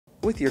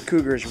With your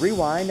Cougars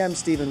Rewind, I'm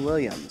Stephen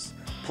Williams.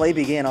 Play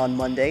began on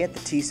Monday at the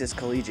Thesis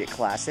Collegiate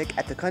Classic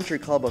at the Country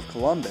Club of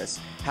Columbus.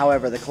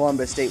 However, the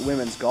Columbus State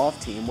women's golf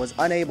team was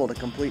unable to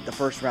complete the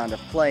first round of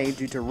play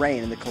due to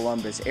rain in the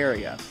Columbus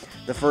area.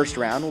 The first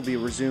round will be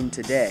resumed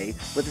today,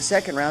 with the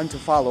second round to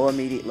follow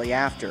immediately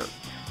after.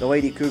 The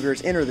Lady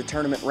Cougars enter the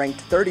tournament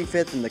ranked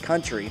 35th in the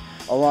country,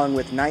 along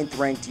with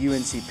 9th-ranked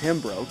UNC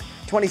Pembroke,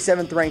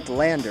 27th-ranked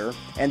Lander,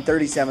 and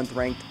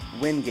 37th-ranked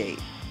Wingate.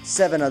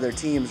 7 other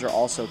teams are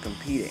also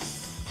competing.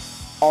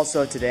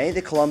 Also today,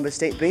 the Columbus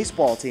State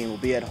baseball team will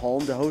be at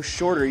home to host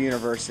Shorter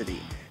University.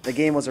 The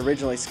game was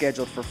originally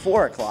scheduled for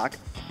 4 o'clock,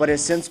 but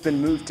has since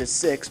been moved to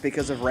 6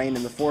 because of rain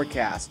in the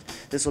forecast.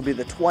 This will be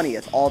the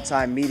 20th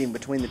all-time meeting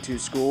between the two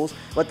schools,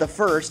 but the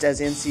first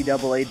as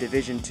NCAA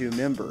Division II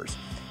members.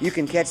 You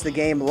can catch the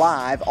game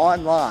live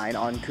online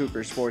on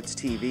Cougar Sports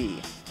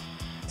TV.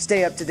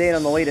 Stay up to date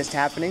on the latest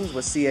happenings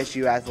with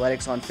CSU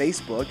Athletics on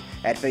Facebook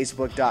at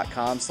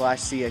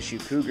facebook.com/CSU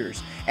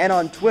Cougars and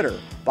on Twitter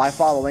by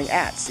following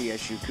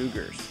 @CSU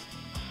Cougars.